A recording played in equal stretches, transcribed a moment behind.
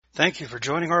Thank you for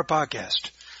joining our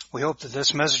podcast. We hope that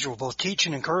this message will both teach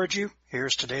and encourage you.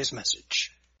 Here's today's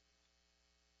message.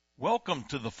 Welcome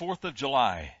to the 4th of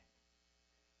July.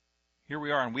 Here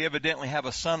we are, and we evidently have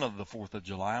a son of the 4th of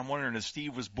July. I'm wondering if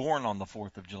Steve was born on the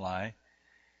 4th of July.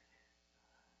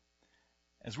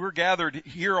 As we're gathered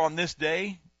here on this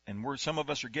day, and some of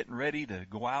us are getting ready to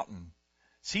go out and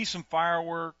see some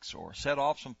fireworks or set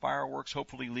off some fireworks,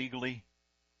 hopefully legally,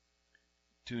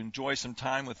 to enjoy some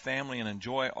time with family and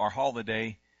enjoy our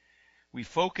holiday, we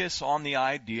focus on the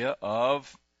idea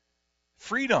of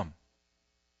freedom.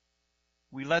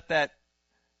 We let that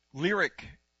lyric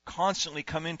constantly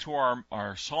come into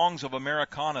our songs of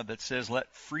Americana that says,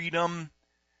 let freedom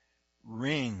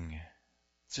ring.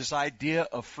 It's this idea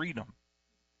of freedom.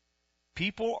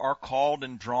 People are called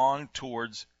and drawn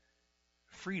towards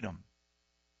freedom.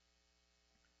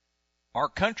 Our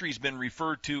country's been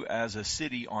referred to as a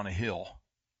city on a hill,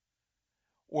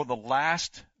 or the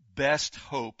last best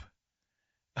hope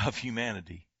of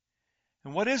humanity.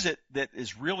 And what is it that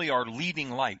is really our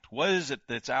leading light? What is it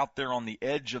that's out there on the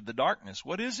edge of the darkness?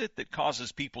 What is it that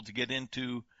causes people to get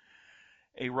into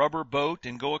a rubber boat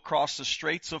and go across the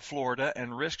Straits of Florida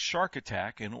and risk shark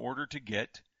attack in order to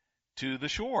get to the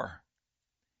shore?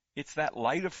 It's that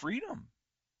light of freedom.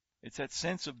 It's that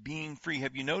sense of being free.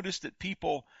 Have you noticed that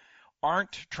people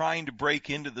aren't trying to break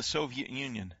into the Soviet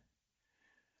Union?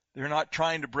 They're not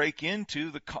trying to break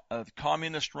into the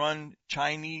communist-run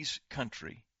Chinese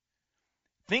country.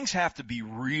 Things have to be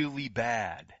really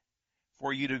bad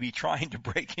for you to be trying to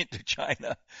break into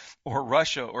China or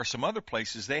Russia or some other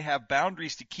places. They have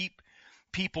boundaries to keep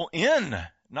people in,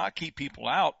 not keep people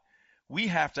out. We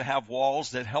have to have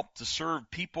walls that help to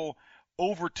serve people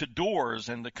over to doors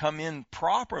and to come in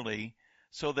properly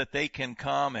so that they can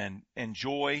come and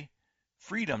enjoy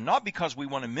freedom, not because we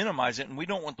want to minimize it and we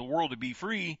don't want the world to be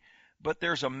free, but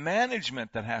there's a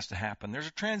management that has to happen. There's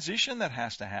a transition that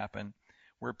has to happen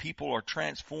where people are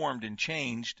transformed and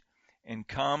changed and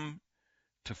come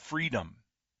to freedom.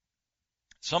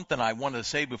 Something I want to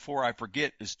say before I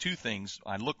forget is two things.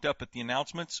 I looked up at the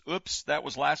announcements. Oops, that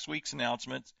was last week's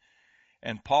announcements.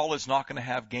 And Paul is not going to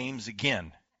have games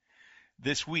again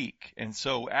this week. And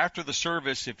so after the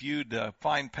service, if you'd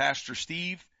find Pastor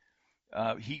Steve,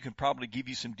 he could probably give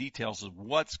you some details of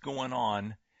what's going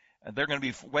on. They're going to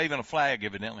be waving a flag,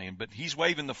 evidently, but he's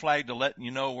waving the flag to let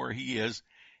you know where he is,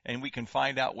 and we can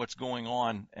find out what's going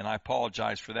on, and I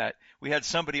apologize for that. We had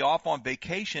somebody off on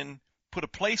vacation, put a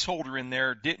placeholder in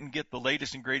there, didn't get the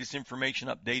latest and greatest information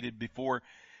updated before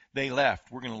they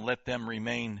left. We're going to let them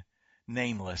remain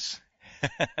nameless,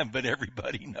 but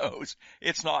everybody knows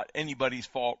it's not anybody's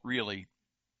fault, really.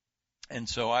 And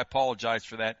so I apologize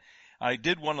for that. I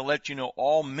did want to let you know,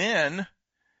 all men,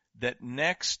 that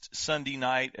next Sunday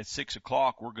night at 6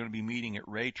 o'clock, we're going to be meeting at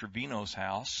Ray Trevino's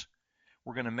house.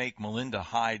 We're going to make Melinda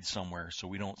hide somewhere so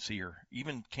we don't see her.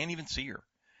 Can't even see her.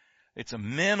 It's a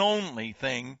men-only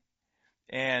thing,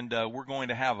 and we're going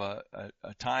to have a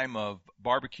time of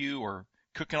barbecue or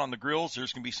cooking on the grills.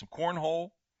 There's going to be some cornhole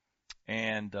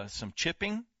and some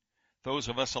chipping. Those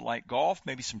of us that like golf,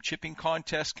 maybe some chipping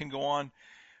contests can go on.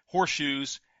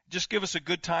 Horseshoes. Just give us a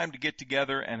good time to get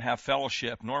together and have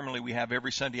fellowship. Normally we have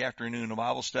every Sunday afternoon a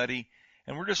Bible study,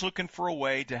 and we're just looking for a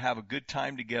way to have a good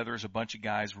time together as a bunch of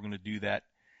guys. We're going to do that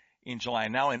in July.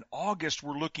 Now in August,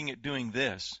 we're looking at doing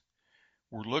this.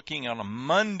 We're looking on a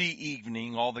Monday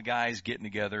evening, all the guys getting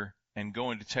together and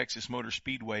going to Texas Motor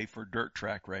Speedway for a dirt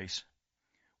track race.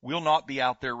 We'll not be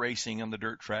out there racing on the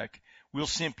dirt track. We'll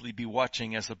simply be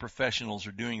watching as the professionals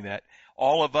are doing that.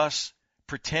 All of us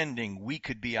pretending we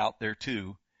could be out there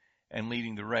too and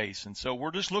leading the race. And so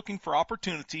we're just looking for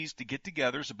opportunities to get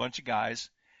together as a bunch of guys,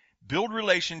 build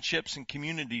relationships and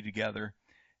community together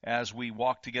as we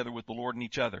walk together with the Lord and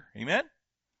each other. Amen?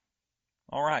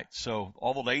 All right, so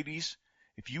all the ladies,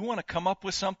 if you want to come up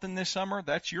with something this summer,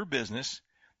 that's your business.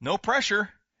 No pressure.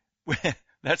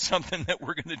 That's something that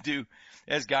we're going to do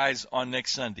as guys on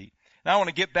next Sunday. Now I want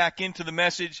to get back into the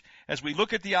message as we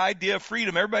look at the idea of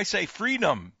freedom. Everybody say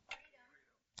freedom.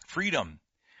 Freedom.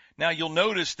 Now you'll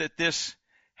notice that this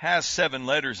has 7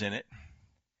 letters in it.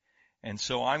 And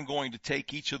so I'm going to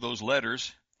take each of those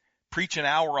letters, preach an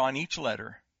hour on each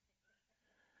letter,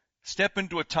 step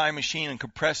into a time machine and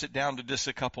compress it down to just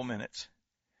a couple minutes.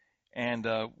 And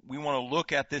we want to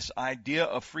look at this idea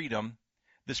of freedom,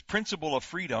 this principle of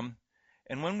freedom.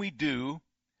 And when we do,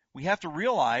 we have to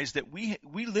realize that we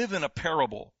live in a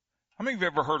parable. How many of you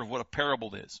have ever heard of what a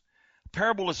parable is? A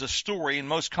parable is a story, and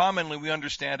most commonly we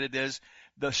understand it as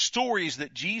the stories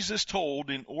that Jesus told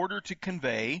in order to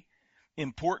convey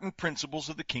important principles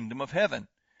of the kingdom of heaven,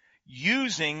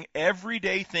 using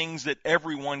everyday things that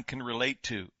everyone can relate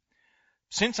to.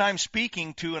 since I'm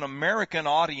speaking to an American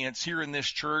audience here in this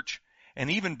church,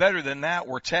 and even better than that,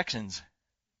 we're Texans,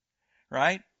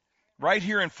 right? Right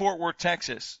here in Fort Worth,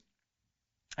 Texas.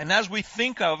 And as we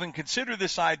think of and consider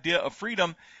this idea of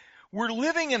freedom, we're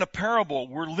living in a parable.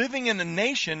 We're living in a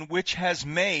nation which has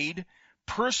made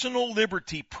personal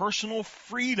liberty, personal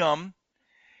freedom.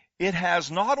 It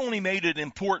has not only made it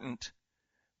important,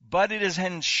 but it has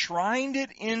enshrined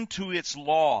it into its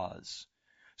laws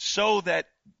so that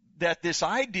this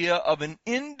idea of an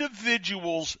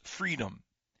individual's freedom,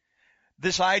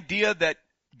 this idea that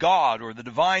God or the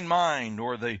divine mind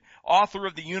or the author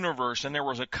of the universe, and there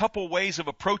was a couple ways of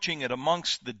approaching it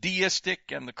amongst the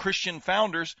deistic and the Christian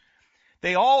founders,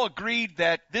 they all agreed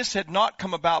that this had not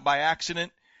come about by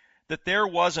accident, that there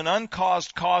was an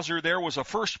uncaused causer, there was a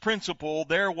first principle,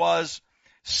 there was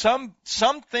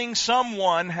something,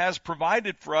 someone has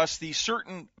provided for us these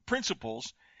certain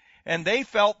principles, and they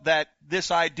felt that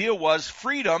this idea was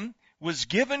freedom was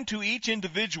given to each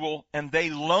individual and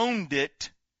they loaned it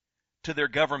to their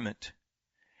government.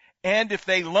 And if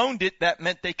they loaned it, that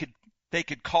meant they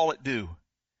could call it due.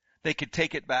 They could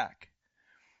take it back.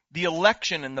 The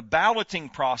election and the balloting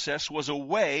process was a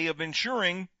way of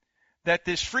ensuring that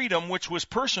this freedom, which was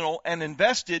personal and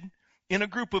invested in a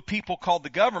group of people called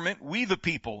the government, we the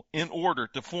people, in order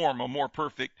to form a more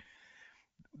perfect,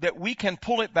 that we can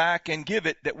pull it back and give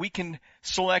it, that we can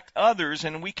select others,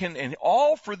 and we can, and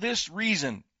all for this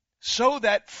reason, so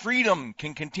that freedom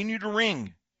can continue to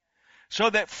ring, so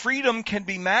that freedom can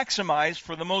be maximized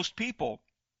for the most people.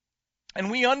 And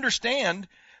we understand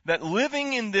that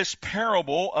living in this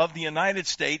parable of the United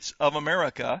States of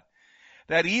America,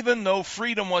 that even though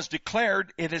freedom was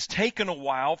declared, it has taken a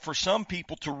while for some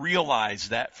people to realize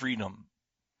that freedom.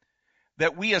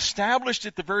 That we established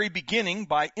at the very beginning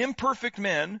by imperfect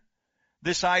men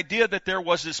this idea that there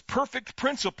was this perfect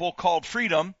principle called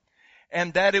freedom,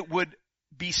 and that it would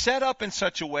be set up in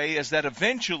such a way as that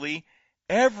eventually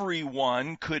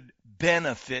everyone could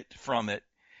benefit from it,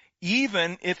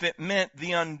 even if it meant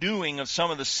the undoing of some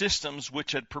of the systems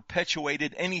which had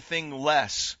perpetuated anything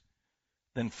less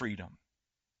than freedom.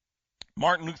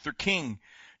 Martin Luther King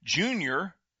Jr.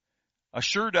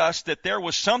 assured us that there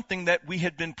was something that we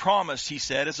had been promised, he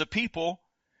said, as a people,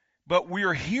 but we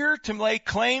are here to lay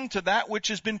claim to that which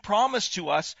has been promised to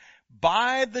us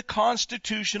by the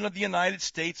Constitution of the United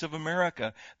States of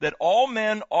America, that all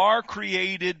men are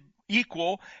created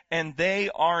equal and they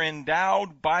are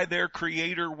endowed by their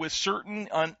Creator with certain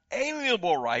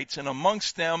unalienable rights, and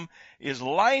amongst them is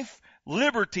life,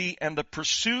 liberty, and the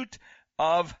pursuit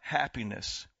of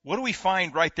happiness. What do we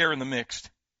find right there in the mix?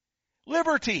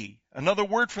 Liberty. Another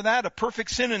word for that, a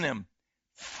perfect synonym.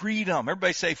 Freedom.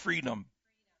 Everybody say freedom.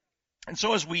 And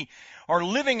so as we are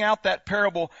living out that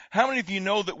parable, how many of you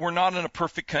know that we're not in a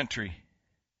perfect country?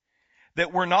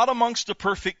 That we're not amongst a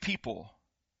perfect people?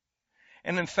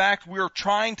 And in fact, we're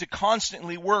trying to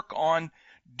constantly work on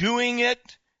doing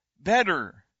it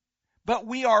better. But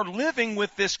we are living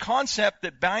with this concept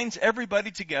that binds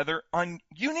everybody together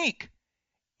unique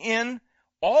in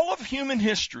all of human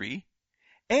history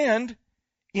and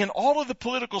in all of the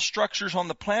political structures on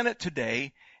the planet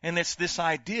today, and it's this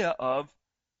idea of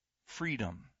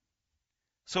freedom.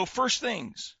 So first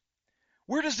things,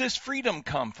 where does this freedom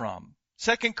come from?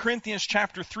 2 Corinthians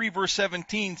chapter 3 verse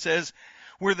 17 says,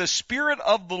 where the Spirit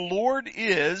of the Lord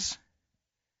is,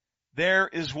 there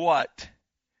is what?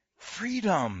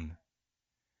 Freedom.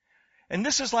 And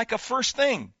this is like a first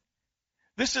thing.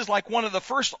 This is like one of the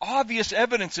first obvious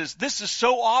evidences. This is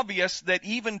so obvious that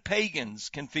even pagans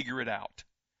can figure it out.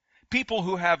 People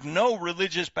who have no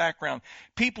religious background,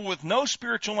 people with no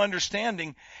spiritual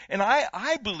understanding. And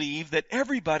I believe that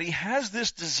everybody has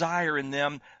this desire in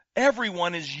them.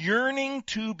 Everyone is yearning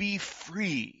to be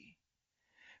free.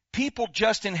 People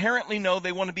just inherently know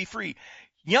they want to be free.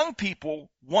 Young people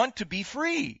want to be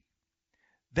free.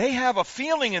 They have a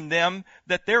feeling in them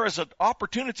that there is an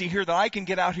opportunity here that I can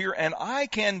get out here and I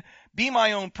can be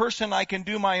my own person, I can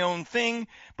do my own thing.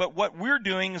 But what we're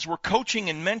doing is we're coaching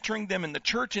and mentoring them in the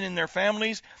church and in their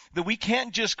families, that we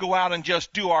can't just go out and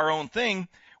just do our own thing.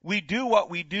 We do what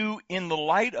we do in the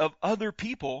light of other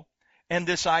people, and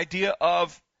this idea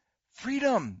of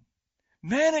freedom,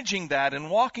 managing that and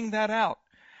walking that out.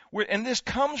 And this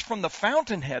comes from the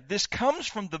fountainhead. This comes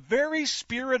from the very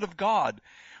Spirit of God.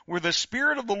 Where the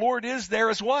Spirit of the Lord is, there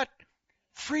is what?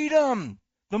 Freedom.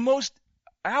 The most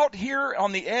out here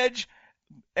on the edge,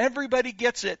 everybody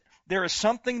gets it. There is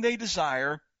something they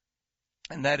desire,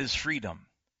 and that is freedom.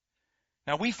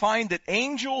 Now we find that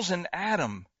angels and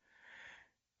Adam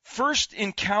first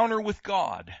encounter with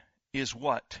God is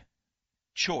what?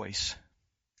 Choice.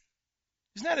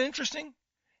 Isn't that interesting?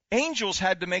 Angels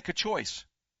had to make a choice.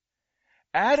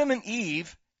 Adam and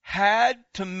Eve had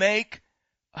to make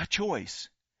a choice.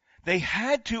 They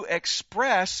had to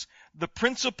express the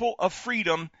principle of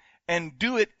freedom and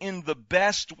do it in the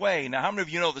best way. Now, how many of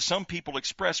you know that some people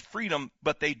express freedom,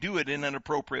 but they do it in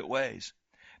inappropriate ways?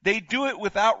 They do it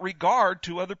without regard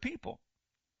to other people.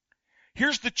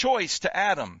 Here's the choice to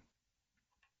Adam.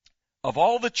 Of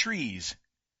all the trees,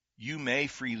 you may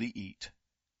freely eat.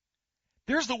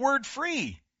 There's the word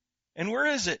free. And where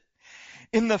is it?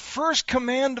 In the first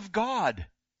command of God,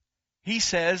 he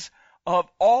says, of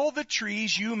all the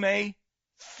trees you may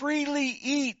freely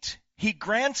eat. He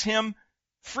grants him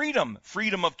freedom.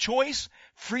 Freedom of choice,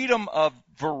 freedom of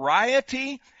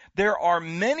variety. There are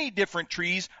many different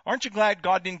trees. Aren't you glad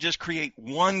God didn't just create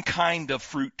one kind of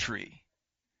fruit tree?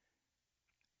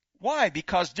 Why?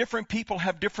 Because different people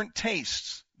have different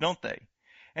tastes, don't they?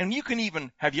 And you can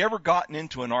even, have you ever gotten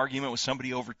into an argument with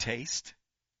somebody over taste?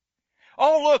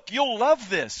 Oh, look, you'll love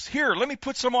this. Here, let me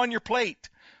put some on your plate.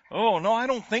 Oh, no, I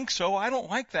don't think so. I don't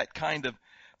like that kind of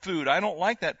food. I don't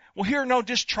like that. Well, here, no,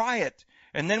 just try it.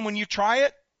 And then when you try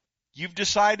it, you've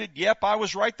decided, yep, I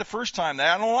was right the first time.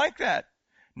 I don't like that.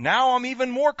 Now I'm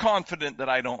even more confident that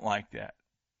I don't like that.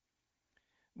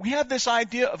 We have this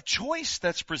idea of choice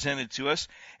that's presented to us.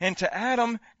 And to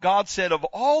Adam, God said, of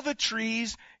all the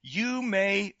trees, you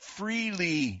may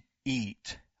freely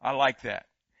eat. I like that.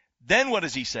 Then what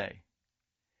does he say?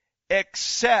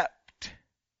 Except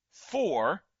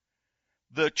for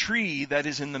the tree that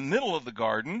is in the middle of the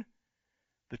garden,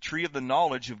 the tree of the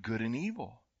knowledge of good and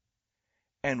evil.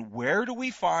 And where do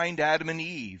we find Adam and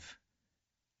Eve?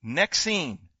 Next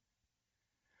scene.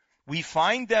 We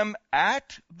find them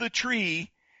at the tree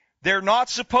they're not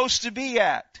supposed to be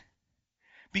at,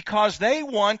 because they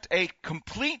want a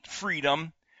complete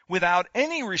freedom without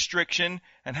any restriction.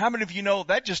 And how many of you know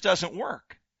that just doesn't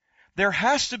work? There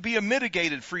has to be a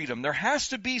mitigated freedom. There has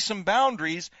to be some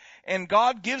boundaries, and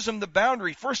God gives them the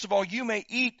boundary. First of all, you may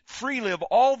eat freely of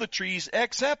all the trees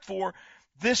except for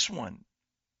this one.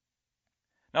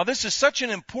 Now, this is such an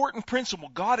important principle.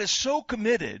 God is so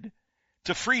committed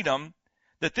to freedom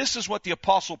that this is what the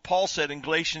Apostle Paul said in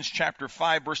Galatians chapter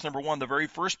 5, verse number 1, the very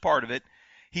first part of it.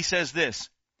 He says this,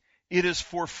 it is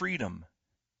for freedom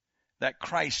that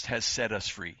Christ has set us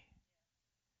free.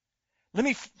 Let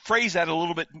me phrase that a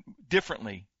little bit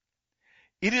differently.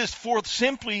 It is for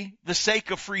simply the sake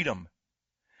of freedom.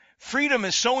 Freedom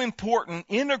is so important,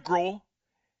 integral,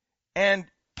 and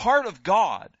part of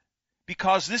God,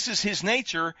 because this is his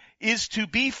nature, is to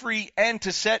be free and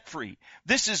to set free.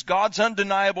 This is God's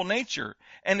undeniable nature.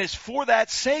 And it's for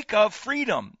that sake of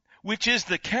freedom, which is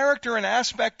the character and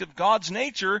aspect of God's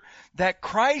nature, that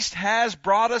Christ has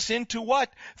brought us into what?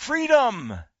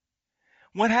 Freedom.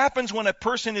 What happens when a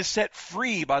person is set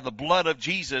free by the blood of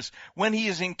Jesus, when he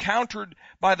is encountered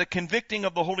by the convicting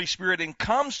of the Holy Spirit and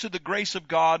comes to the grace of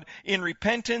God in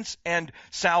repentance, and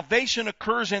salvation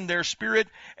occurs in their spirit,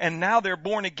 and now they're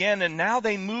born again, and now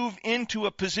they move into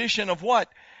a position of what?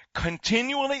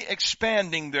 Continually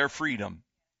expanding their freedom.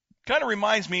 Kind of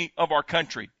reminds me of our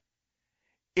country.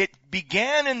 It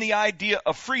began in the idea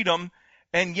of freedom,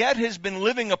 and yet has been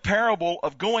living a parable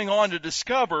of going on to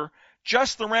discover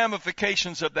just the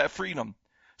ramifications of that freedom.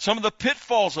 Some of the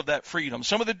pitfalls of that freedom,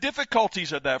 some of the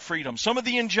difficulties of that freedom, some of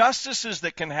the injustices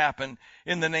that can happen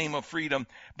in the name of freedom.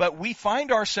 But we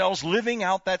find ourselves living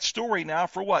out that story now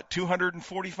for what?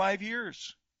 245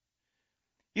 years.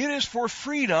 It is for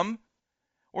freedom,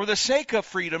 or the sake of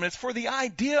freedom, it's for the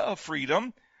idea of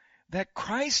freedom, that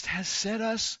Christ has set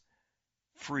us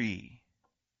free.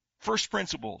 First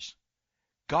principles.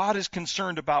 God is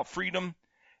concerned about freedom.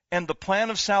 And the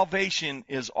plan of salvation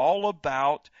is all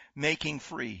about making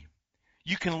free.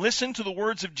 You can listen to the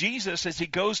words of Jesus as he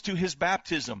goes to his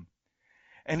baptism.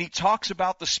 And he talks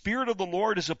about the Spirit of the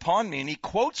Lord is upon me. And he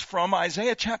quotes from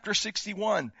Isaiah chapter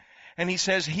 61. And he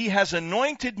says, he has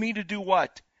anointed me to do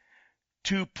what?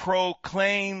 To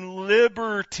proclaim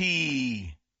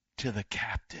liberty to the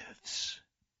captives.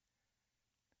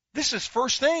 This is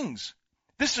first things.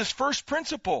 This is first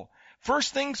principle.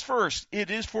 First things first. It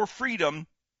is for freedom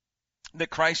that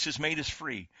Christ has made us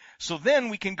free. So then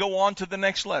we can go on to the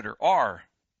next letter, R,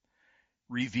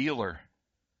 revealer.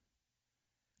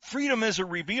 Freedom is a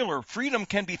revealer. Freedom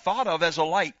can be thought of as a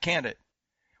light, can't it?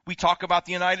 We talk about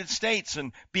the United States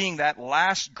and being that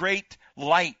last great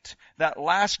light, that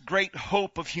last great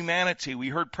hope of humanity. We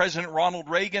heard President Ronald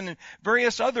Reagan and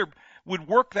various other would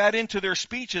work that into their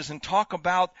speeches and talk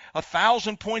about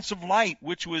 1,000 points of light,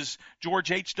 which was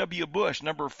George H.W. Bush,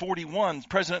 number 41,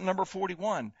 president number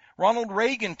 41. Ronald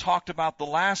Reagan talked about the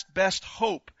last best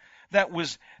hope, that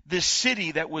was this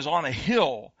city that was on a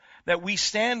hill, that we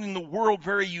stand in the world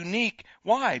very unique.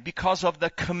 Why? Because of the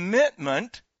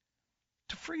commitment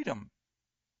to freedom.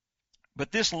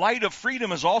 But this light of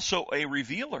freedom is also a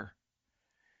revealer.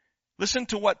 Listen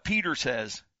to what Peter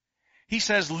says. He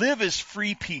says, live as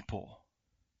free people,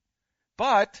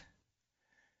 but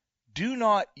do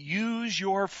not use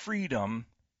your freedom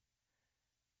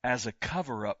as a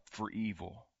cover-up for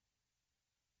evil.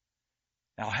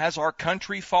 Now, has our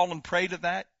country fallen prey to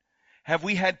that? Have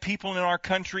we had people in our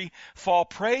country fall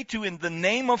prey to, in the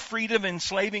name of freedom,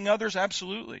 enslaving others?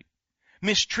 Absolutely.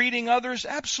 Mistreating others?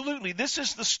 Absolutely. This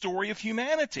is the story of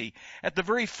humanity. At the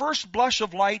very first blush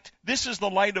of light, this is the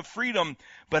light of freedom.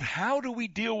 But how do we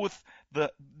deal with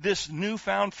this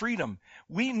newfound freedom?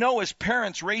 We know as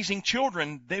parents raising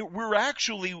children, we're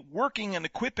actually working and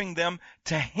equipping them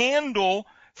to handle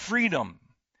freedom.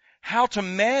 How to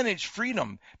manage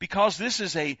freedom, because this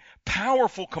is a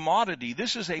powerful commodity.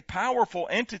 This is a powerful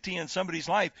entity in somebody's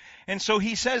life. And so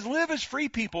he says, live as free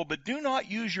people, but do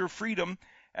not use your freedom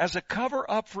as a cover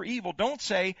up for evil. Don't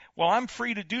say, well, I'm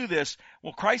free to do this.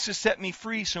 Well, Christ has set me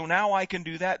free, so now I can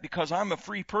do that because I'm a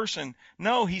free person.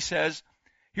 No, he says,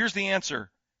 here's the answer.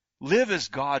 Live as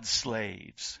God's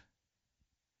slaves.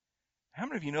 How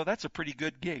many of you know that's a pretty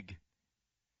good gig?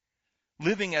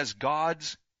 Living as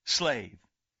God's slave.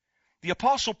 The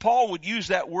Apostle Paul would use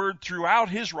that word throughout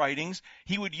his writings.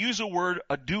 He would use a word,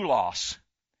 a doulos.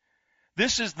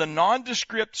 This is the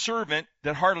nondescript servant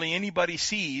that hardly anybody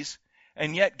sees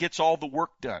and yet gets all the work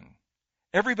done.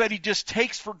 Everybody just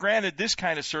takes for granted this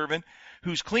kind of servant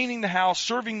who's cleaning the house,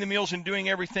 serving the meals, and doing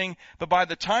everything, but by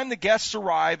the time the guests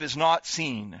arrive is not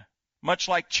seen. Much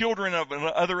like children of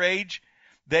another age,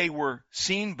 they were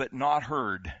seen but not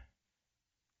heard.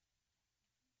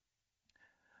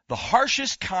 The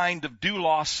harshest kind of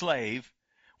doulos slave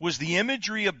was the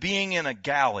imagery of being in a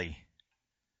galley.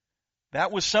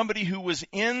 That was somebody who was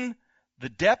in the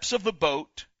depths of the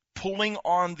boat pulling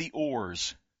on the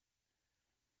oars.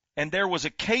 And there was a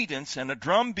cadence and a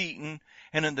drum beaten,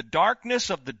 and in the darkness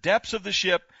of the depths of the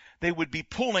ship, they would be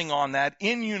pulling on that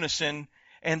in unison,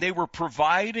 and they were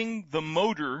providing the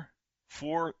motor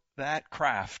for that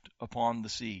craft upon the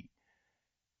sea.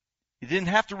 It didn't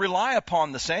have to rely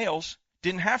upon the sails,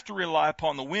 didn't have to rely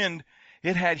upon the wind.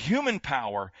 It had human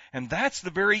power, and that's the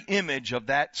very image of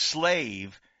that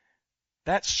slave,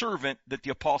 that servant that the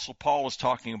Apostle Paul is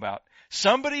talking about.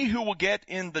 Somebody who will get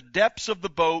in the depths of the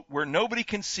boat where nobody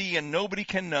can see and nobody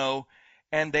can know,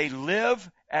 and they live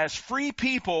as free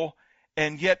people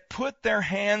and yet put their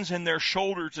hands and their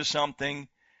shoulder to something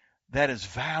that is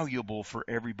valuable for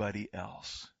everybody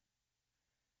else.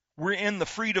 We're in the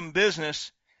freedom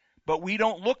business, but we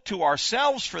don't look to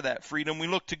ourselves for that freedom. We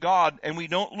look to God, and we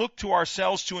don't look to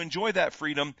ourselves to enjoy that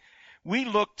freedom. We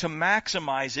look to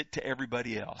maximize it to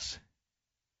everybody else.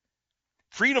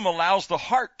 Freedom allows the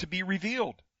heart to be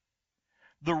revealed.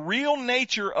 The real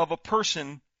nature of a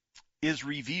person is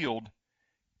revealed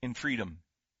in freedom.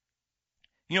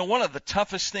 You know, one of the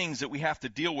toughest things that we have to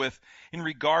deal with in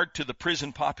regard to the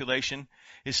prison population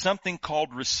is something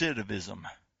called recidivism.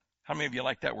 How many of you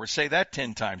like that word? Say that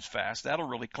 10 times fast. That'll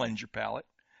really cleanse your palate.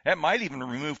 That might even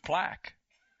remove plaque.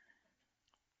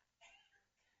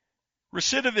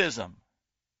 Recidivism.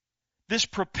 This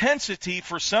propensity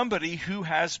for somebody who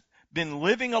has been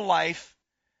living a life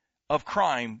of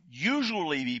crime,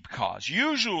 usually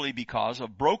because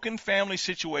of broken family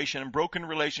situation and broken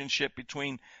relationship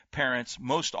between parents,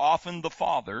 most often the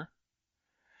father,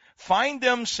 find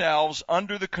themselves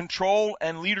under the control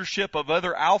and leadership of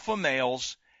other alpha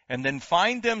males, and then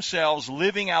find themselves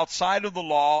living outside of the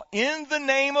law in the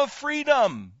name of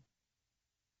freedom.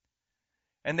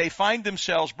 And they find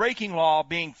themselves breaking law,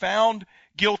 being found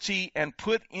guilty, and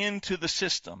put into the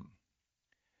system.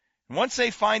 Once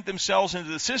they find themselves into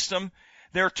the system,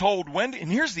 they're told when to, and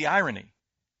here's the irony.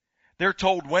 They're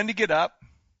told when to get up,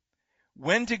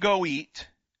 when to go eat,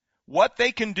 what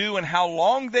they can do and how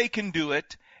long they can do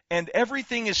it, and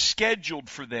everything is scheduled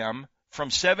for them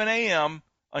from 7 a.m.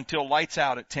 until lights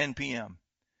out at 10 p.m.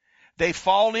 They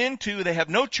have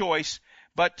no choice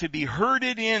but to be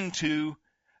herded into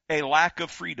a lack of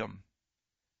freedom.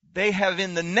 They have,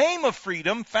 in the name of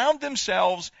freedom, found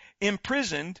themselves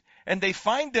imprisoned, and they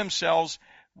find themselves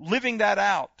living that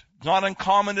out. Not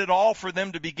uncommon at all for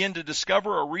them to begin to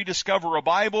discover or rediscover a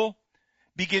Bible,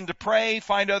 begin to pray,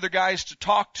 find other guys to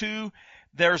talk to.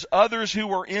 There's others who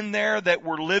were in there that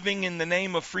were living in the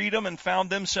name of freedom and found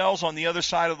themselves on the other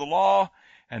side of the law,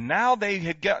 and now they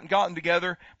had gotten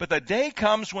together. But the day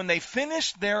comes when they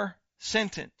finish their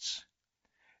sentence,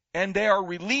 and they are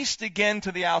released again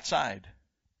to the outside.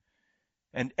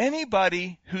 And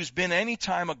anybody who's been any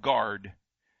time a guard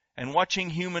and watching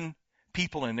human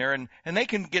people in there, and they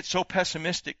can get so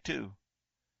pessimistic too.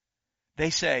 They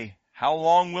say, how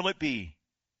long will it be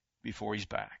before he's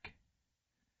back?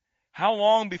 How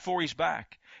long before he's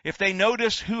back? If they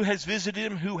notice who has visited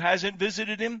him, who hasn't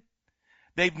visited him,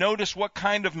 they've noticed what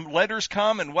kind of letters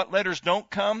come and what letters don't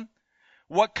come,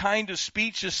 what kind of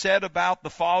speech is said about the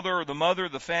father or the mother or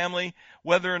the family,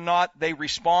 whether or not they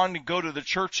respond and go to the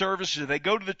church service. Do they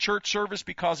go to the church service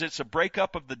because it's a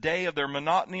breakup of the day of their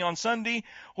monotony on Sunday,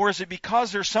 or is it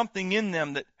because there's something in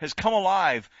them that has come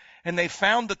alive and they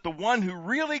found that the one who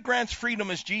really grants freedom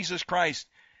is Jesus Christ?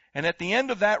 And at the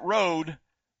end of that road,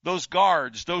 those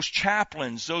guards, those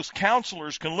chaplains, those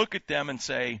counselors can look at them and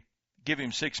say, give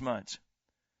him 6 months,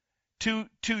 2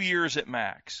 years at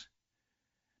max.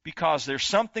 Because there's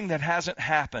something that hasn't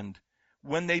happened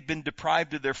when they've been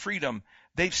deprived of their freedom.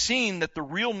 They've seen that the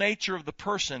real nature of the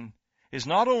person is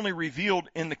not only revealed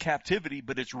in the captivity,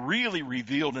 but it's really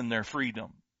revealed in their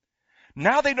freedom.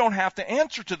 Now they don't have to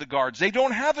answer to the guards. They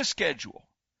don't have a schedule.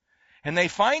 And they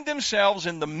find themselves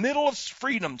in the middle of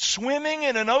freedom, swimming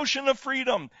in an ocean of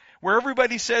freedom, where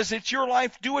everybody says, it's your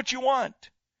life, do what you want.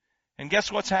 And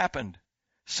guess what's happened?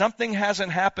 Something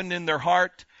hasn't happened in their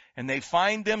heart, and they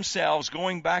find themselves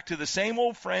going back to the same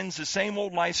old friends, the same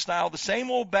old lifestyle, the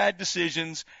same old bad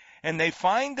decisions, and they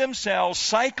find themselves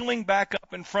cycling back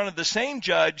up in front of the same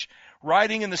judge,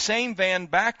 riding in the same van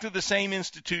back to the same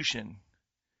institution,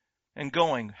 and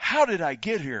going, how did I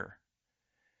get here?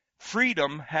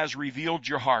 Freedom has revealed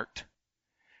your heart.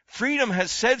 Freedom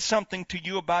has said something to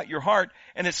you about your heart,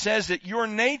 and it says that your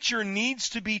nature needs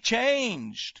to be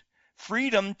changed.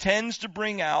 Freedom tends to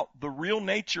bring out the real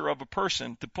nature of a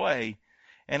person to play,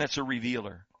 and it's a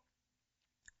revealer.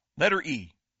 Letter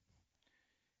E,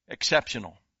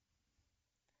 exceptional.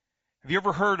 Have you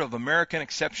ever heard of American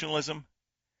exceptionalism?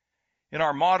 In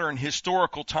our modern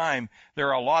historical time, there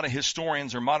are a lot of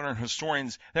historians or modern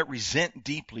historians that resent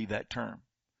deeply that term.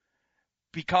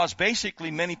 Because basically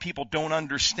many people don't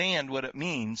understand what it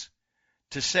means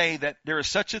to say that there is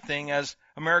such a thing as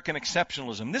American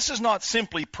exceptionalism. This is not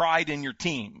simply pride in your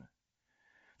team.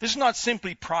 This is not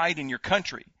simply pride in your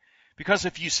country. Because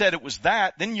if you said it was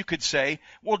that, then you could say,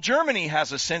 well, Germany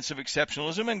has a sense of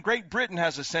exceptionalism, and Great Britain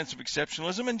has a sense of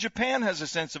exceptionalism, and Japan has a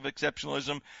sense of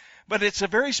exceptionalism. But it's a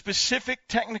very specific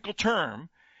technical term,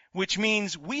 which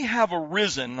means we have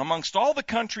arisen amongst all the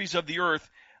countries of the earth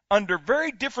under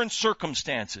very different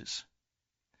circumstances.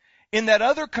 In that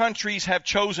other countries have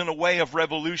chosen a way of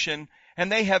revolution, and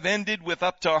they have ended with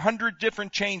up to 100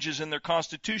 different changes in their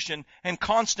constitution and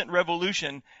constant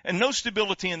revolution and no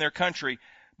stability in their country.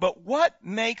 But what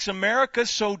makes America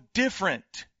so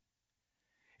different?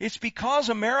 It's because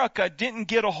America didn't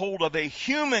get a hold of a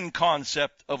human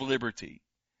concept of liberty,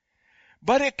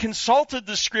 but it consulted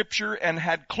the Scripture and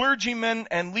had clergymen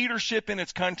and leadership in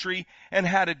its country and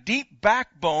had a deep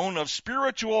backbone of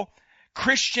spiritual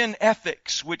Christian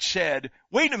ethics, which said,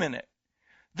 wait a minute,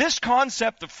 this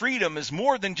concept of freedom is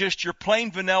more than just your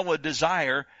plain vanilla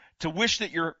desire to wish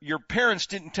that your parents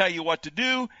didn't tell you what to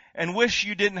do and wish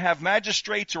you didn't have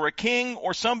magistrates or a king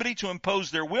or somebody to impose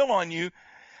their will on you,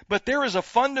 but there is a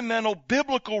fundamental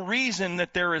biblical reason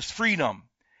that there is freedom,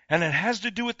 and it has to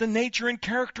do with the nature and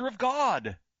character of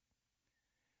God.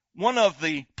 One of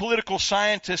the political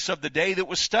scientists of the day that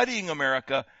was studying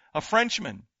America, a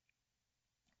Frenchman,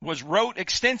 wrote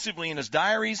extensively in his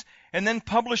diaries and then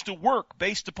published a work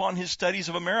based upon his studies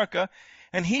of America.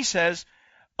 And he says,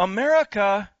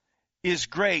 America is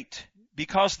great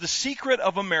because the secret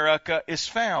of America is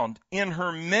found in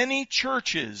her many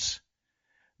churches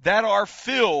that are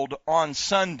filled on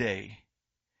Sunday.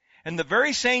 And the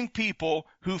very same people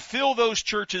who fill those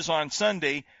churches on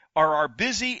Sunday are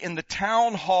busy in the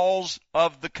town halls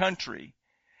of the country.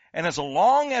 And as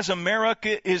long as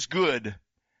America is good,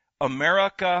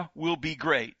 America will be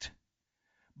great.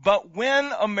 But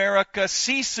when America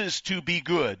ceases to be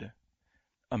good,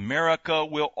 America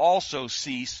will also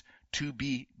cease to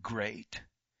be great.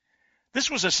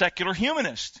 This was a secular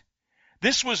humanist.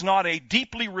 This was not a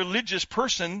deeply religious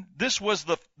person. This was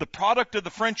the product of the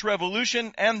French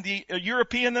Revolution and the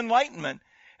European Enlightenment.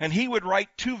 And he would write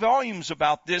 2 volumes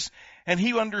about this, and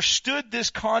he understood this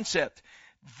concept.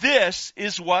 This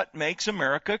is what makes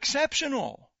America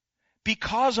exceptional,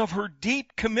 because of her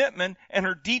deep commitment and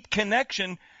her deep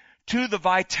connection to the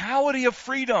vitality of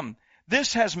freedom.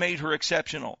 This has made her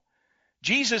exceptional.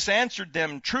 Jesus answered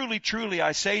them, truly, truly,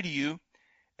 I say to you,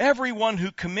 everyone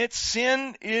who commits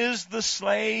sin is the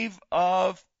slave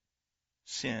of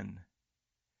sin.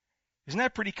 Isn't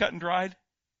that pretty cut and dried?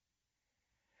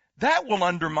 That will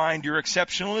undermine your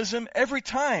exceptionalism every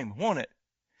time, won't it?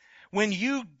 When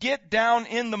you get down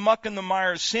in the muck and the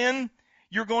mire of sin,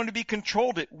 you're going to be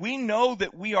controlled it. We know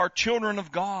that we are children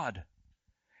of God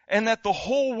and that the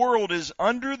whole world is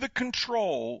under the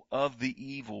control of the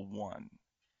evil one.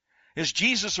 Is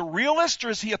Jesus a realist or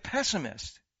is he a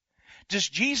pessimist? Does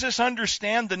Jesus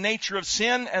understand the nature of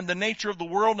sin and the nature of the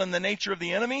world and the nature of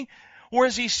the enemy? Or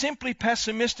is he simply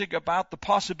pessimistic about the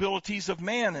possibilities of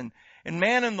man and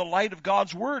man in the light of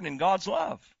God's word and God's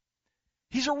love?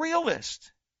 He's a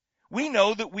realist. We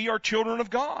know that we are children of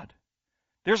God.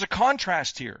 There's a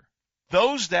contrast here.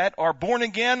 Those that are born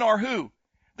again are who?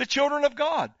 The children of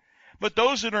God. But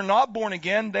those that are not born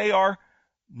again, they are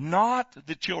not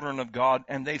the children of God,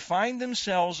 and they find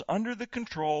themselves under the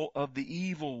control of the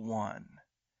evil one.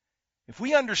 If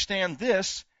we understand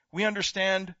this, we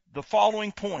understand the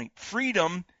following point.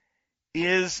 Freedom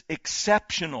is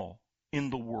exceptional in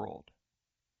the world.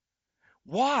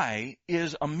 Why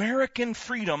is American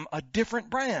freedom a different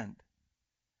brand?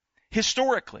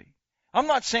 Historically, I'm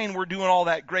not saying we're doing all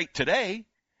that great today,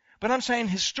 but I'm saying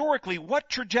historically, what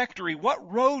trajectory,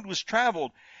 what road was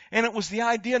traveled? And it was the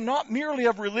idea not merely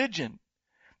of religion.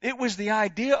 It was the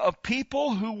idea of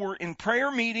people who were in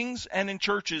prayer meetings and in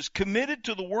churches committed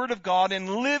to the Word of God and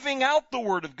living out the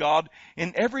Word of God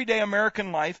in everyday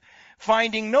American life,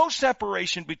 finding no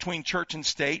separation between church and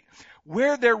state,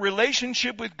 where their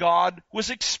relationship with God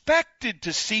was expected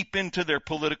to seep into their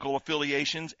political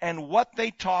affiliations and what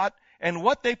they taught and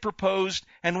what they proposed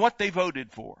and what they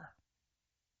voted for.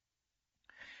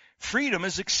 Freedom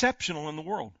is exceptional in the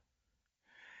world.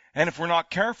 And if we're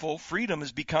not careful, freedom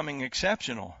is becoming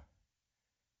exceptional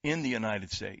in the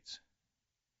United States.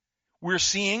 We're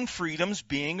seeing freedoms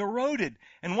being eroded.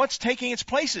 And what's taking its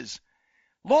places?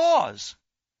 Laws.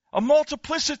 A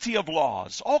multiplicity of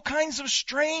laws. All kinds of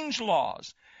strange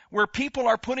laws. Where people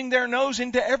are putting their nose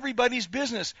into everybody's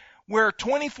business. Where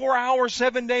 24 hours,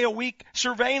 7 day a week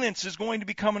surveillance is going to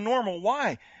become a normal.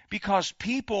 Why? Because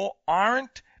people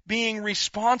aren't being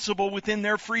responsible within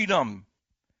their freedom.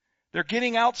 They're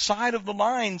getting outside of the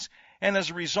lines, and as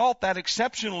a result, that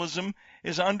exceptionalism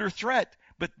is under threat.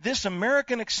 But this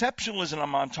American exceptionalism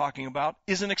I'm talking about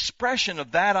is an expression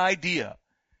of that idea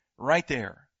right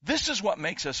there. This is what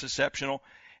makes us exceptional,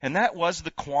 and that was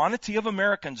the quantity of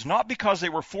Americans, not because they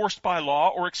were forced by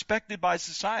law or expected by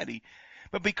society,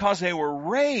 but because they were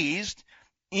raised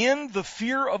in the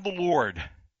fear of the Lord,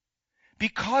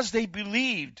 because they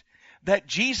believed that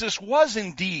Jesus was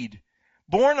indeed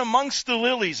born amongst the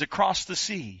lilies across the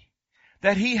sea,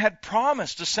 that he had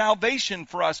promised a salvation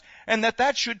for us, and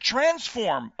that should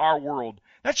transform our world.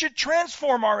 That should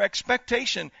transform our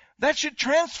expectation. That should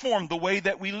transform the way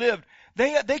that we lived.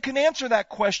 They can answer that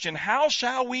question, how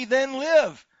shall we then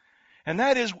live? And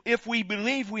that is, if we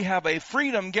believe we have a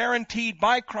freedom guaranteed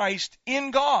by Christ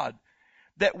in God,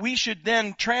 that we should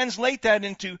then translate that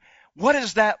into, what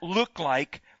does that look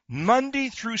like Monday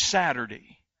through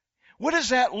Saturday? What does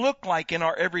that look like in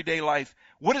our everyday life?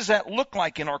 What does that look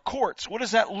like in our courts? What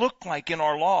does that look like in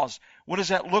our laws? What does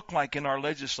that look like in our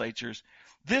legislatures?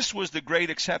 This was the great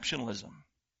exceptionalism.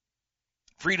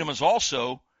 Freedom is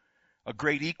also a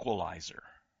great equalizer.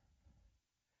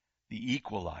 The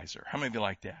equalizer. How many of you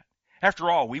like that?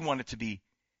 After all, we want it to be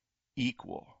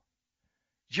equal.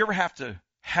 Did you ever have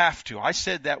to? I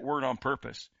said that word on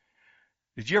purpose.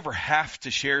 Did you ever have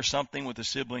to share something with a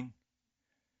sibling?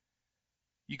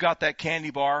 You got that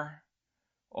candy bar?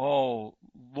 Oh,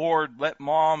 Lord, let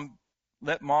mom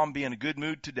be in a good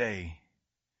mood today,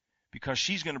 because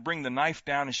she's going to bring the knife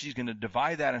down and she's going to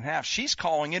divide that in half. She's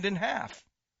calling it in half.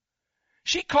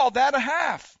 She called that a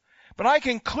half. But I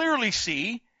can clearly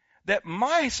see that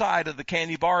my side of the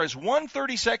candy bar is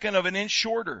 1/32 of an inch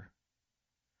shorter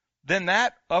than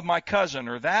that of my cousin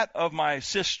or that of my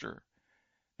sister.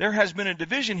 There has been a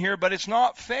division here, but it's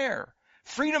not fair.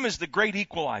 Freedom is the great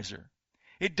equalizer.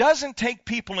 It doesn't take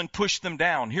people and push them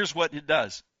down. Here's what it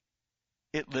does.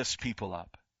 It lifts people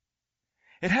up.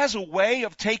 It has a way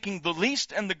of taking the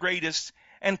least and the greatest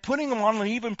and putting them on an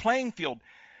even playing field.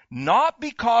 Not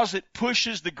because it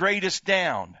pushes the greatest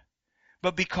down,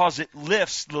 but because it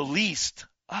lifts the least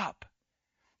up.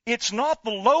 It's not the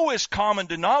lowest common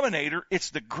denominator, it's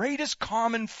the greatest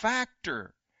common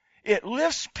factor. It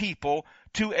lifts people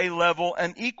to a level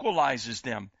and equalizes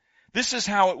them. This is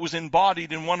how it was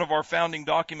embodied in one of our founding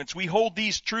documents. We hold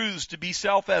these truths to be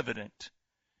self-evident,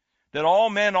 that all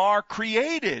men are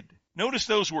created. Notice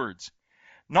those words.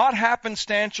 Not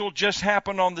happenstantial, just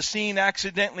happened on the scene,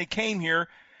 accidentally came here.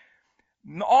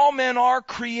 All men are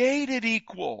created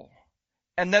equal,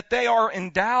 and that they are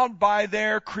endowed by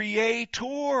their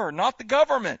Creator, not the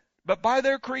government, but by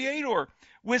their Creator,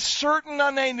 with certain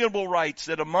unalienable rights,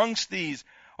 that amongst these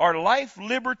are life,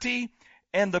 liberty,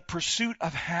 and the pursuit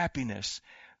of happiness.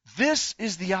 This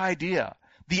is the idea.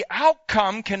 The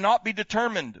outcome cannot be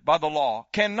determined by the law,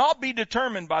 cannot be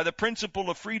determined by the principle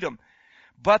of freedom,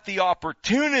 but the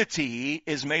opportunity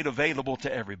is made available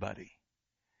to everybody.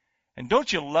 And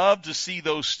don't you love to see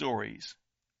those stories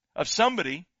of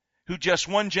somebody who just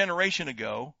one generation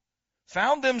ago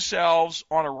found themselves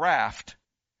on a raft,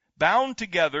 bound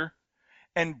together,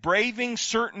 and braving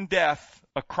certain death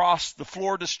across the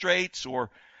Florida Straits or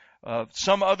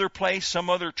some other place, some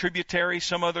other tributary,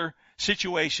 some other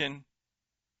situation.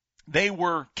 They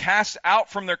were cast out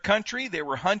from their country. They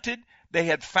were hunted. They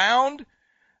had found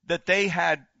that they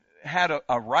had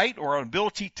a right or an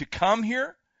ability to come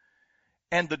here,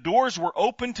 and the doors were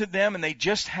open to them, and they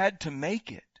just had to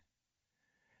make it.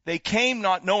 They came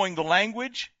not knowing the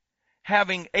language,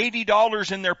 having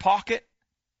 $80 in their pocket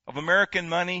of American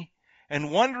money,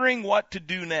 and wondering what to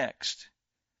do next.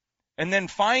 And then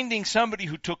finding somebody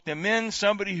who took them in,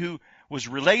 somebody who was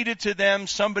related to them,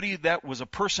 somebody that was a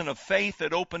person of faith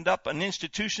that opened up an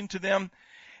institution to them.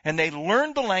 And they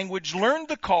learned the language, learned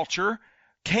the culture,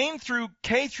 came through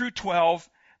K through 12.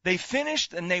 They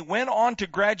finished and they went on to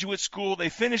graduate school. They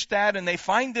finished that and they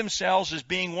find themselves as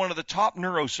being one of the top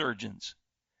neurosurgeons.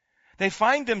 They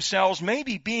find themselves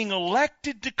maybe being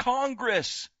elected to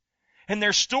Congress. And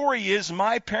their story is,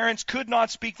 my parents could not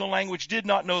speak the language, did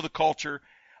not know the culture.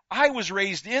 I was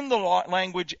raised in the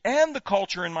language and the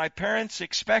culture, and my parents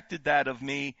expected that of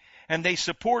me, and they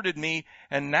supported me,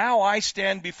 and now I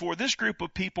stand before this group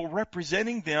of people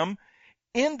representing them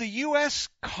in the U.S.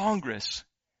 Congress.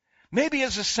 Maybe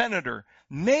as a senator,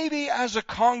 maybe as a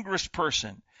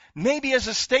congressperson, maybe as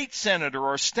a state senator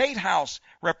or a state house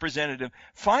representative,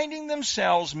 finding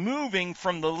themselves moving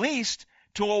from the least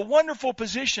to a wonderful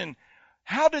position.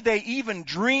 How did they even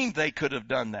dream they could have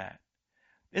done that?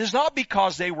 It is not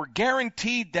because they were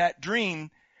guaranteed that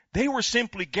dream. They were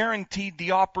simply guaranteed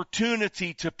the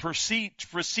opportunity to proceed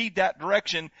that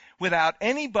direction without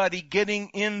anybody getting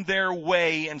in their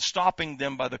way and stopping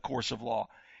them by the course of law.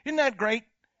 Isn't that great?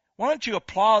 Why don't you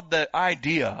applaud the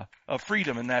idea of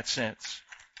freedom in that sense?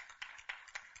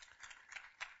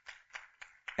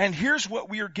 And here's what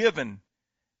we are given,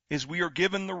 is we are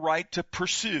given the right to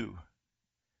pursue.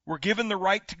 We're given the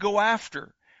right to go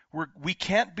after. We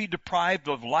can't be deprived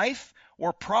of life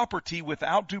or property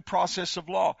without due process of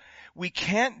law.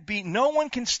 No one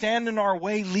can stand in our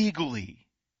way legally.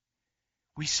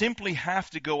 We simply have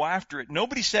to go after it.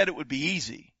 Nobody said it would be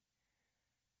easy,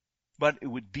 but it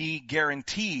would be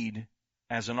guaranteed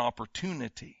as an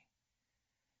opportunity.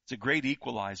 It's a great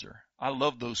equalizer. I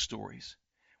love those stories.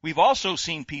 We've also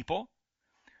seen people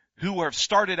who have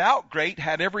started out great,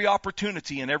 had every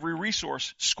opportunity and every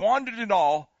resource, squandered it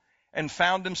all, and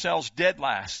found themselves dead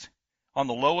last on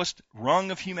the lowest rung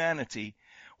of humanity.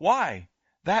 Why?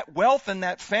 That wealth and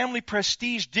that family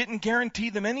prestige didn't guarantee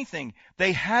them anything.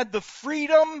 They had the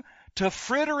freedom to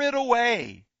fritter it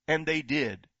away, and they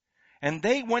did. And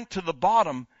they went to the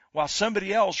bottom while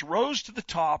somebody else rose to the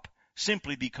top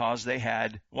simply because they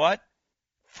had what?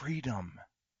 Freedom.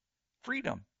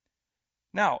 Freedom.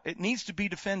 Now, it needs to be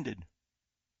defended.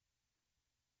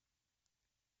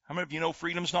 How many of you know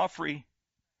freedom's not free?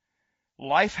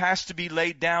 Life has to be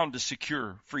laid down to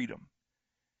secure freedom.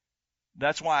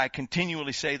 That's why I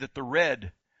continually say that the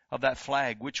red of that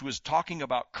flag, which was talking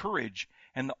about courage,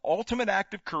 and the ultimate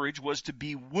act of courage was to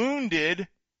be wounded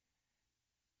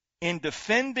in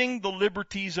defending the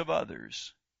liberties of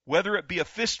others, whether it be a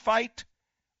fist fight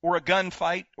or a gun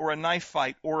fight or a knife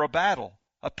fight or a battle,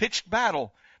 a pitched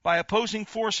battle by opposing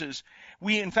forces.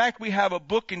 We have a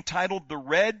book entitled The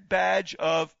Red Badge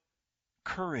of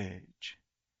Courage.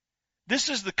 This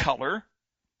is the color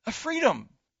of freedom.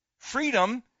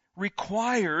 Freedom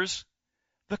requires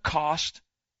the cost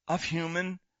of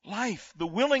human life, the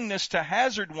willingness to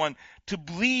hazard one, to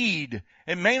bleed.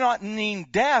 It may not mean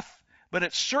death, but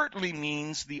it certainly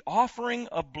means the offering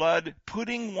of blood,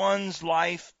 putting one's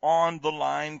life on the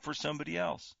line for somebody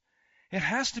else. It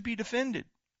has to be defended.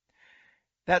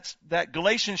 That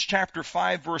Galatians chapter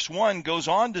 5 verse 1 goes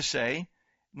on to say,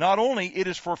 not only it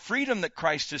is for freedom that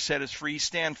Christ has set us free,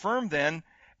 stand firm then,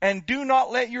 and do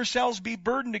not let yourselves be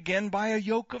burdened again by a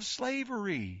yoke of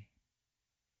slavery.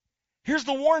 Here's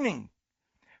the warning.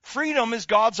 Freedom is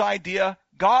God's idea.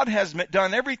 God has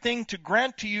done everything to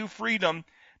grant to you freedom.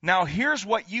 Now here's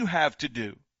what you have to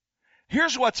do.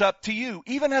 Here's what's up to you,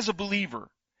 even as a believer.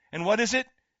 And what is it?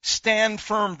 Stand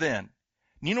firm then.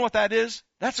 You know what that is?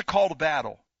 That's a call to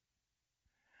battle.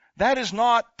 That is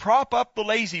not prop up the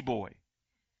lazy boy.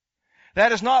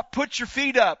 That is not put your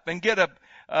feet up and get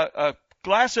a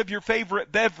glass of your favorite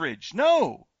beverage.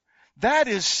 No. That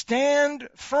is stand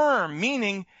firm,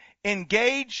 meaning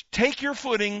engage, take your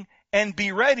footing, and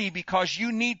be ready, because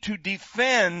you need to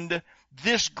defend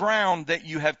this ground that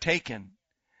you have taken.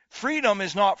 Freedom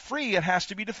is not free. It has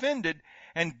to be defended.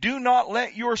 And do not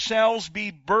let yourselves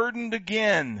be burdened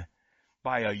again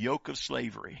by a yoke of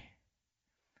slavery.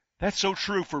 That's so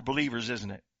true for believers,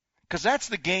 isn't it? Because that's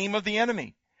the game of the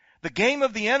enemy. The game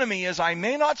of the enemy is, I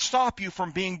may not stop you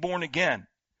from being born again,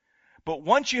 but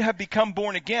once you have become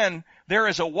born again, there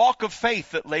is a walk of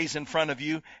faith that lays in front of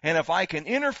you, and if I can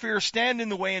interfere, stand in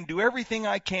the way, and do everything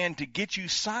I can to get you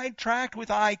sidetracked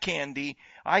with eye candy,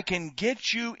 I can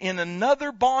get you in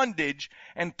another bondage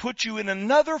and put you in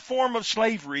another form of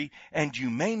slavery, and you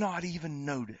may not even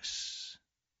notice.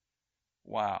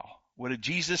 Wow. What did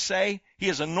Jesus say? He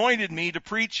has anointed me to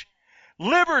preach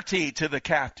liberty to the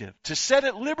captive, to set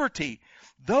at liberty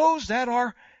those that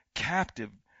are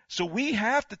captive. So we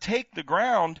have to take the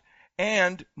ground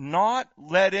and not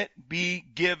let it be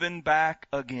given back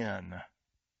again.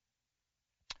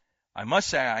 I must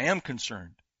say I am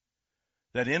concerned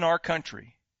that in our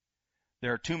country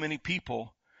there are too many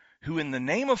people who in the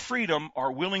name of freedom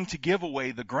are willing to give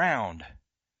away the ground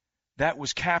that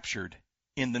was captured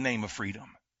in the name of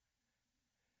freedom,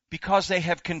 because they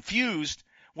have confused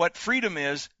what freedom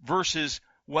is versus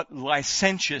what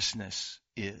licentiousness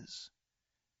is.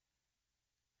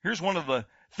 Here's one of the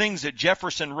things that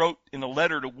Jefferson wrote in a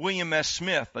letter to William S.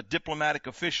 Smith, a diplomatic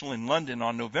official in London,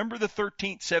 on November the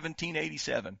 13th,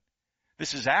 1787.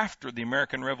 This is after the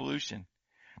American Revolution.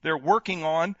 They're working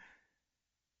on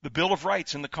the Bill of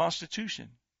Rights and the Constitution.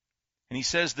 And he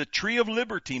says, the tree of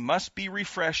liberty must be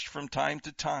refreshed from time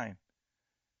to time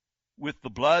with the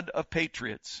blood of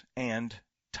patriots and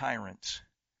tyrants.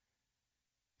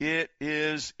 It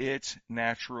is its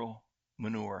natural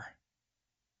manure.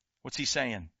 What's he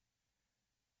saying?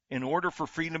 In order for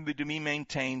freedom to be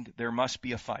maintained, there must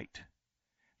be a fight.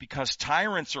 Because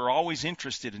tyrants are always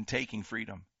interested in taking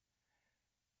freedom.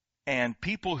 And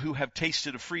people who have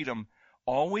tasted of freedom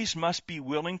always must be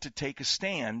willing to take a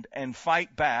stand and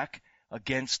fight back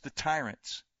against the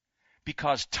tyrants.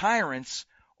 Because tyrants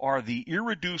are the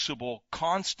irreducible,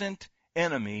 constant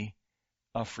enemy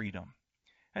of freedom.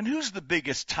 And who's the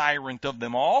biggest tyrant of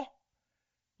them all?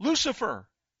 Lucifer,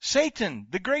 Satan,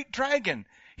 the great dragon.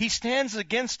 He stands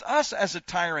against us as a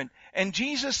tyrant. And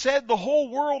Jesus said the whole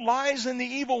world lies in the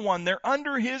evil one. They're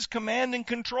under his command and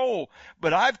control.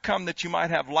 But I've come that you might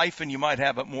have life and you might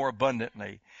have it more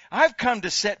abundantly. I've come to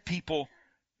set people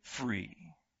free.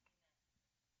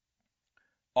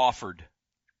 Offered.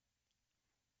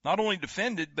 Not only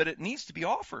defended, but it needs to be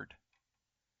offered.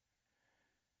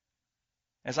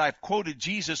 As I've quoted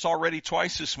Jesus already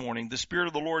twice this morning, the Spirit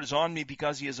of the Lord is on me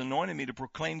because he has anointed me to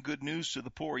proclaim good news to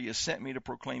the poor. He has sent me to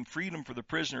proclaim freedom for the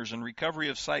prisoners and recovery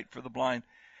of sight for the blind,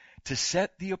 to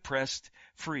set the oppressed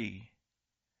free.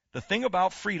 The thing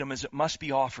about freedom is it must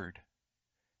be offered.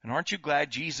 And aren't you glad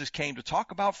Jesus came to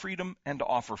talk about freedom and to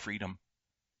offer freedom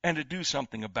and to do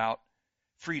something about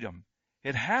freedom?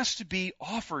 It has to be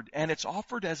offered, and it's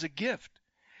offered as a gift.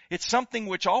 It's something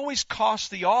which always costs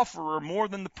the offerer more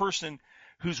than the person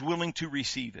who's willing to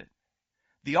receive it.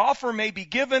 The offer may be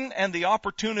given and the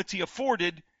opportunity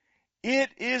afforded.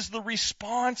 It is the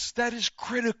response that is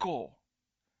critical.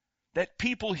 That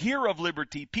people hear of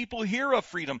liberty, people hear of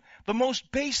freedom, the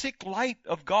most basic light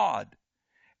of God,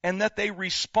 and that they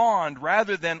respond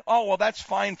rather than, oh, well, that's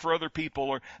fine for other people,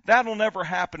 or that'll never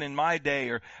happen in my day,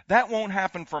 or that won't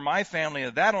happen for my family, or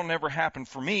that'll never happen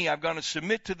for me. I'm going to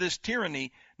submit to this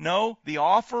tyranny. No, the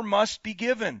offer must be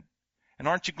given. And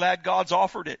aren't you glad God's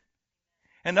offered it?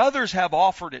 And others have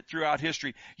offered it throughout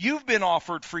history. You've been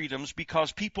offered freedoms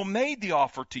because people made the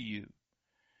offer to you.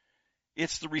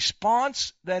 It's the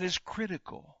response that is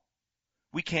critical.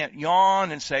 We can't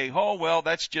yawn and say, oh, well,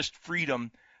 that's just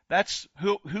freedom. That's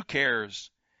who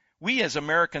cares? We as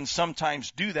Americans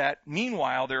sometimes do that.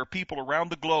 Meanwhile, there are people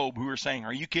around the globe who are saying,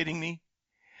 are you kidding me?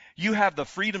 You have the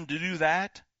freedom to do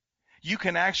that? You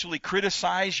can actually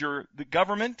criticize the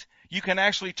government. You can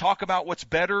actually talk about what's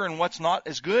better and what's not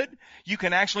as good. You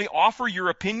can actually offer your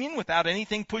opinion without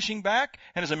anything pushing back.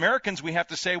 And as Americans, we have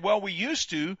to say, well, we used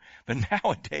to, but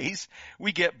nowadays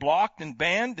we get blocked and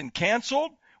banned and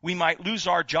canceled. We might lose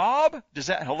our job. Does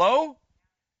that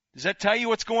tell you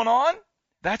what's going on?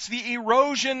 That's the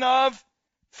erosion of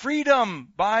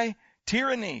freedom by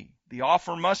tyranny. The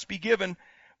offer must be given,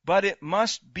 but it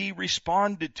must be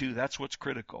responded to. That's what's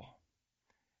critical.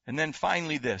 And then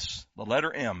finally this, the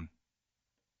letter M,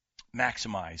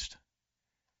 maximized.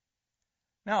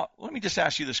 Now, let me just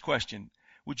ask you this question.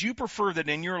 Would you prefer that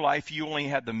in your life you only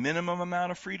had the minimum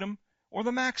amount of freedom or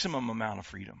the maximum amount of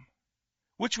freedom?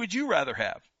 Which would you rather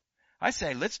have? I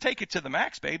say, let's take it to the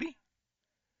max, baby.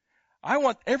 I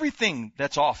want everything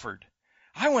that's offered.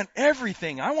 I want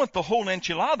everything. I want the whole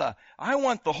enchilada. I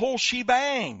want the whole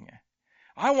shebang.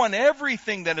 I want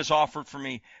everything that is offered for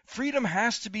me. Freedom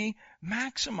has to be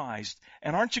maximized.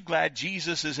 And aren't you glad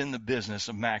Jesus is in the business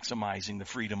of maximizing the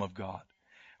freedom of God?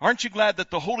 Aren't you glad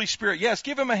that the Holy Spirit, yes,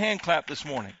 give him a hand clap this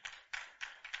morning.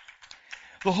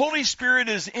 The Holy Spirit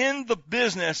is in the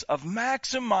business of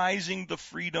maximizing the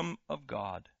freedom of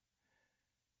God.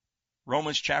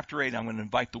 Romans chapter 8, I'm going to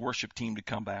invite the worship team to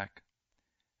come back.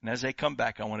 And as they come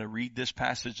back, I want to read this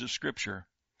passage of Scripture.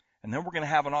 And then we're going to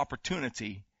have an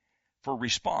opportunity for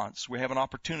response. We have an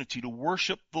opportunity to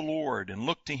worship the Lord and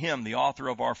look to Him, the author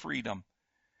of our freedom.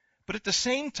 But at the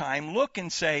same time, look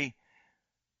and say,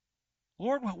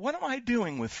 Lord, what am I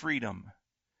doing with freedom?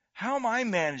 How am I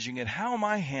managing it? How am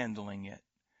I handling it?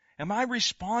 Am I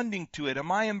responding to it?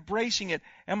 Am I embracing it?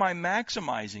 Am I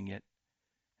maximizing it?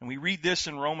 And we read this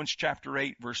in Romans chapter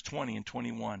 8, verse 20 and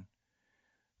 21.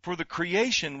 For the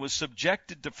creation was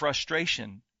subjected to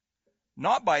frustration,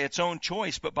 not by its own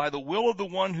choice, but by the will of the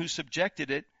one who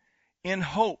subjected it, in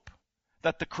hope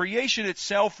that the creation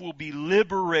itself will be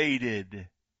liberated.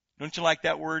 Don't you like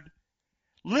that word?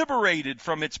 Liberated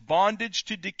from its bondage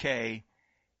to decay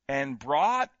and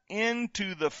brought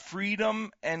into the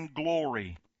freedom and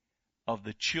glory of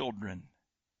the children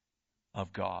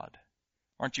of God.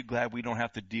 Aren't you glad we don't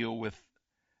have to deal with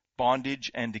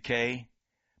bondage and decay?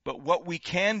 But what we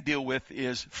can deal with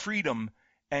is freedom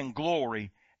and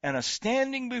glory and a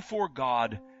standing before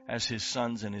God as His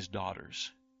sons and His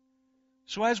daughters.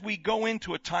 So as we go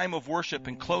into a time of worship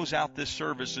and close out this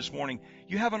service this morning,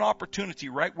 you have an opportunity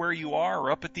right where you are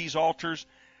or up at these altars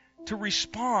to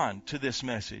respond to this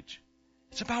message.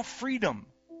 It's about freedom.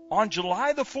 On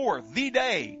July the 4th, the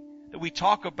day that we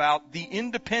talk about the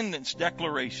Independence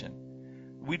Declaration,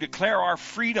 we declare our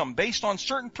freedom based on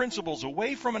certain principles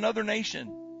away from another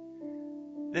nation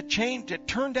that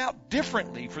turned out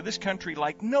differently for this country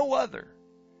like no other.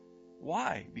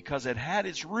 Why? Because it had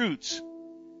its roots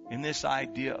in this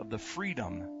idea of the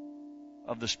freedom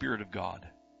of the Spirit of God,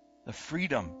 the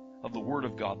freedom of the Word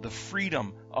of God, the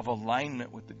freedom of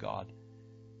alignment with the God.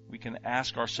 We can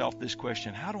ask ourselves this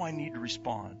question: how do I need to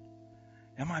respond?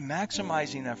 Am I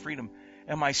maximizing that freedom?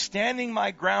 Am I standing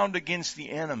my ground against the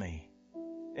enemy?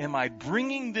 Am I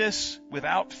bringing this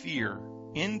without fear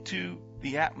into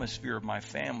the atmosphere of my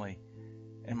family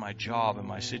and my job and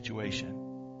my situation?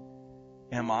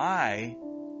 Am I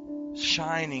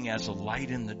shining as a light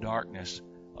in the darkness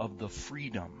of the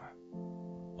freedom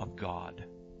of God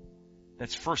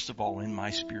that's first of all in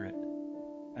my spirit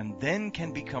and then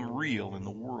can become real in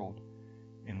the world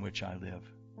in which I live?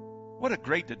 What a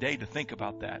great day to think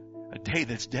about that, a day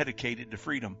that's dedicated to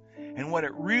freedom and what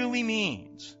it really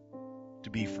means to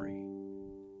be free.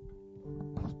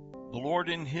 The Lord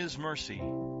in His mercy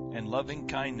and loving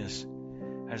kindness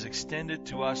has extended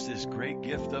to us this great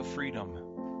gift of freedom,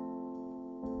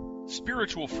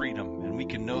 spiritual freedom, and we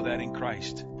can know that in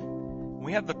Christ.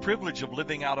 We have the privilege of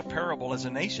living out a parable as a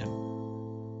nation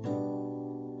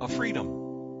of freedom,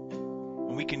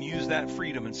 and we can use that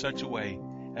freedom in such a way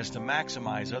as to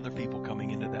maximize other people coming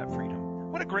into that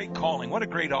freedom. What a great calling, what a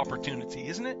great opportunity,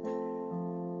 isn't it?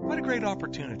 What a great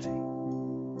opportunity.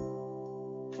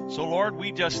 So Lord,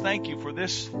 we just thank You for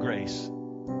this grace,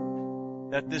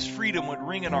 that this freedom would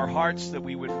ring in our hearts, that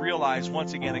we would realize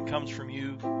once again it comes from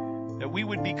You, that we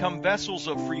would become vessels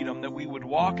of freedom, that we would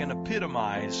walk and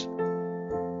epitomize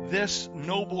this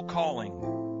noble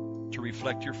calling to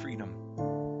reflect Your freedom.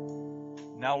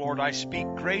 Now, Lord, I speak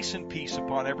grace and peace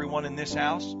upon everyone in this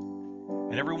house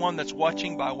and everyone that's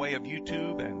watching by way of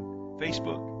YouTube and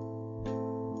Facebook,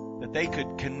 that they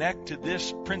could connect to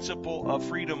this principle of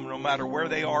freedom no matter where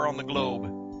they are on the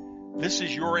globe. This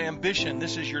is Your ambition.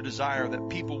 This is Your desire, that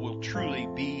people will truly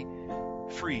be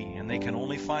free, and they can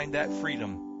only find that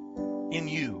freedom in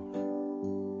You.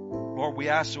 Lord, we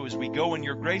ask so as we go in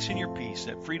Your grace and Your peace,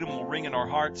 that freedom will ring in our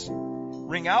hearts,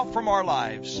 ring out from our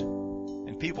lives,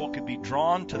 and people could be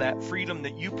drawn to that freedom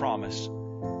that You promise.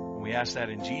 And we ask that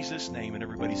in Jesus' name, and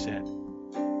everybody said,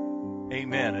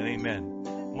 amen and amen.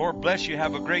 Lord bless you.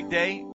 Have a great day.